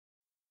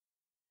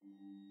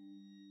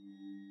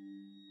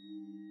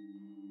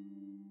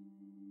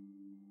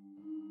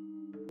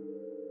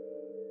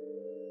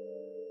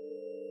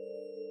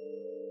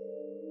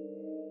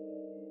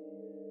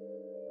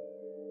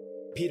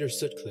Peter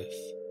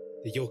Sutcliffe,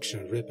 the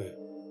Yorkshire Ripper.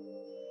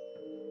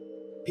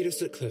 Peter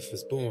Sutcliffe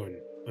was born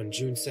on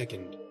June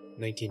 2nd,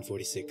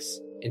 1946,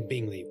 in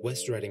Bingley,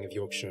 West Riding of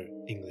Yorkshire,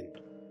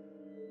 England.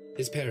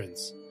 His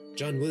parents,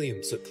 John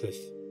William Sutcliffe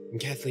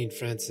and Kathleen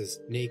Frances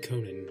née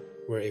Conan,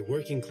 were a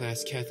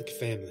working-class Catholic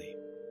family.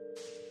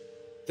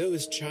 Though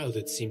his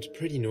childhood seemed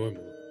pretty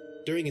normal,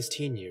 during his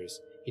teen years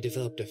he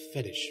developed a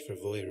fetish for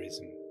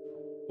voyeurism,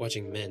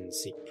 watching men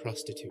seek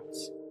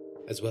prostitutes,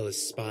 as well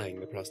as spying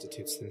the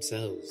prostitutes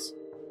themselves.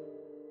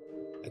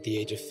 At the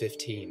age of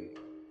 15,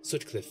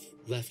 Sutcliffe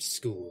left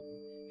school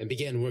and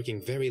began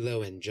working very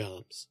low-end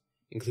jobs,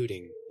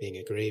 including being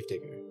a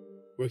gravedigger,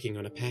 working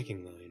on a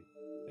packing line,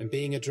 and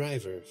being a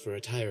driver for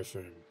a tire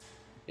firm.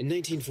 In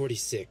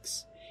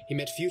 1946, he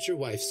met future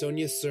wife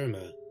Sonia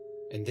Surma,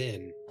 and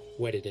then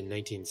wedded in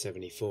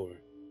 1974.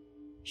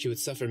 She would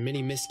suffer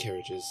many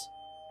miscarriages,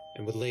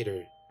 and would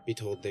later be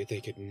told that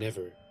they could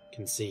never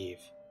conceive.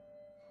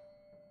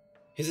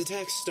 His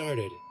attacks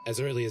started as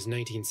early as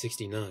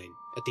 1969,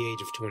 at the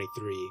age of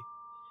 23,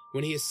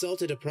 when he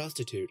assaulted a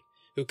prostitute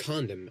who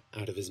conned him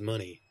out of his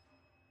money.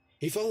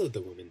 He followed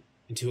the woman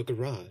into a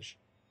garage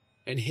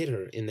and hit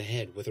her in the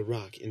head with a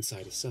rock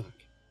inside a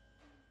sock.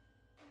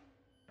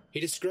 He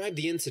described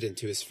the incident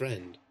to his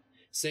friend,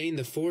 saying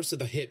the force of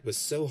the hit was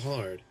so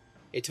hard,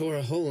 it tore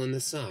a hole in the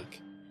sock,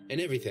 and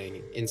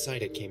everything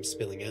inside it came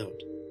spilling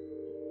out.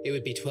 It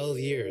would be 12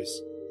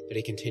 years that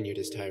he continued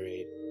his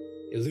tirade,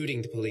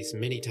 eluding the police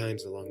many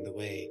times along the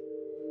way.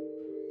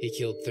 He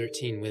killed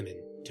 13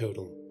 women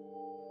total.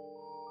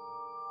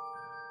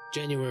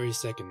 January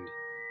 2nd,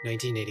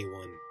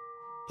 1981.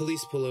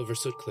 Police pull over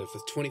Sutcliffe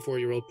with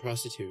 24-year-old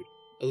prostitute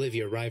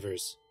Olivia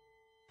Rivers.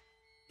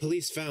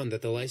 Police found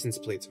that the license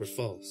plates were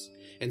false,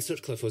 and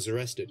Sutcliffe was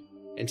arrested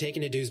and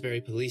taken to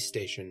Dewsbury Police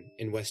Station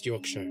in West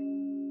Yorkshire.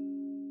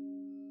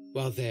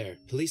 While there,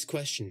 police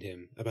questioned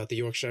him about the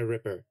Yorkshire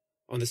Ripper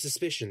on the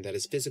suspicion that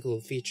his physical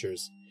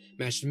features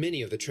matched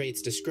many of the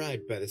traits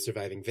described by the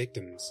surviving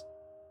victims.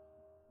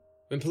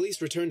 When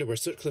police returned to where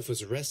Sutcliffe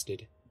was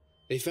arrested,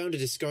 they found a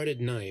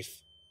discarded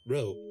knife,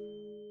 rope,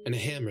 and a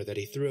hammer that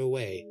he threw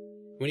away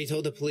when he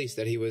told the police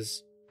that he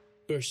was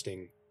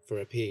bursting for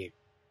a pee.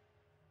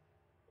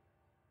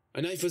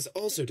 A knife was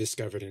also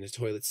discovered in a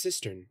toilet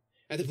cistern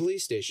at the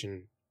police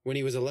station when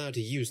he was allowed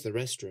to use the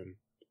restroom.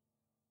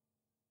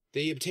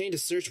 They obtained a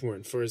search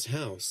warrant for his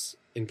house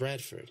in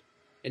Bradford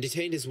and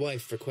detained his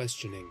wife for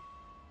questioning.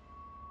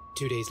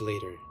 2 days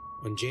later,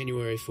 on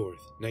January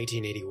 4th,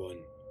 1981,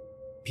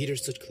 Peter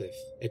Sutcliffe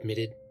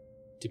admitted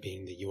to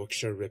being the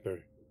Yorkshire Ripper,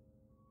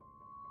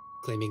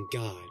 claiming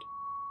God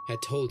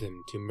had told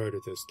him to murder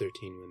those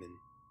 13 women.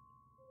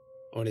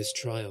 On his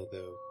trial,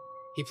 though,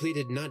 he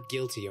pleaded not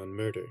guilty on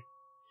murder,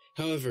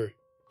 however,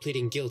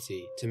 pleading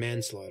guilty to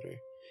manslaughter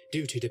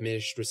due to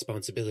diminished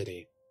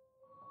responsibility.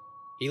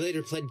 He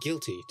later pled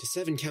guilty to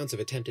 7 counts of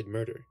attempted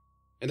murder,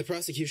 and the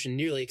prosecution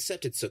nearly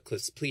accepted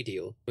Sutcliffe's plea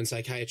deal when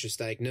psychiatrists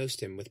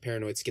diagnosed him with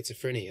paranoid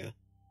schizophrenia,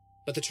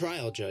 but the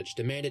trial judge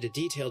demanded a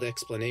detailed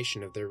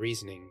explanation of their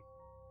reasoning.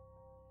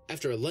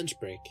 After a lunch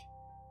break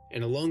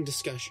and a long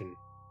discussion,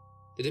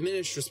 the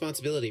diminished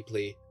responsibility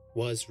plea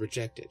was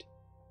rejected,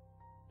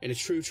 and a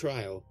true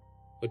trial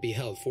would be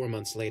held 4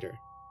 months later.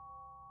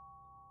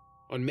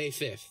 On May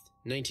 5th,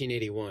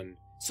 1981,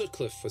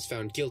 Sutcliffe was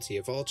found guilty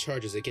of all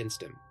charges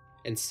against him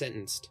and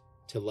sentenced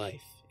to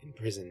life in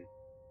prison.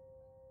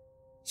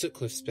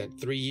 Sutcliffe spent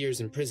 3 years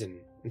in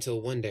prison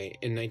until one day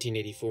in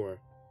 1984,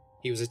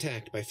 he was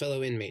attacked by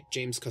fellow inmate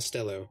James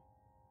Costello.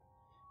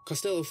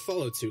 Costello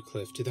followed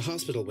Sutcliffe to the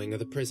hospital wing of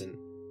the prison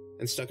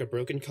and stuck a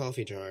broken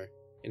coffee jar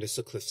into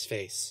Sutcliffe's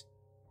face.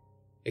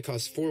 It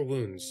caused 4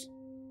 wounds,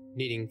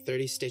 needing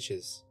 30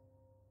 stitches.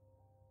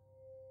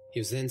 He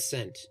was then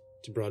sent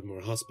to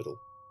Broadmoor Hospital.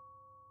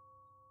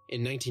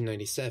 In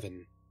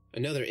 1997,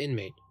 another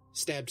inmate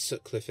stabbed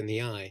Sutcliffe in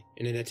the eye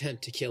in an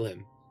attempt to kill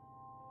him.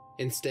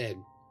 Instead,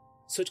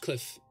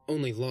 Sutcliffe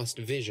only lost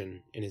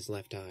vision in his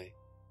left eye.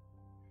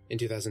 In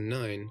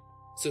 2009,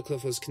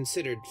 Sutcliffe was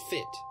considered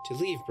fit to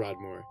leave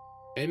Broadmoor,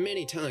 and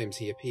many times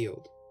he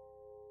appealed.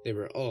 They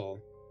were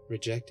all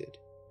rejected,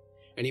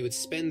 and he would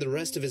spend the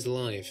rest of his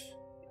life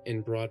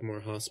in Broadmoor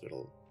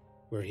Hospital,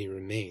 where he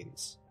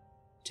remains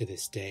to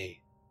this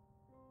day.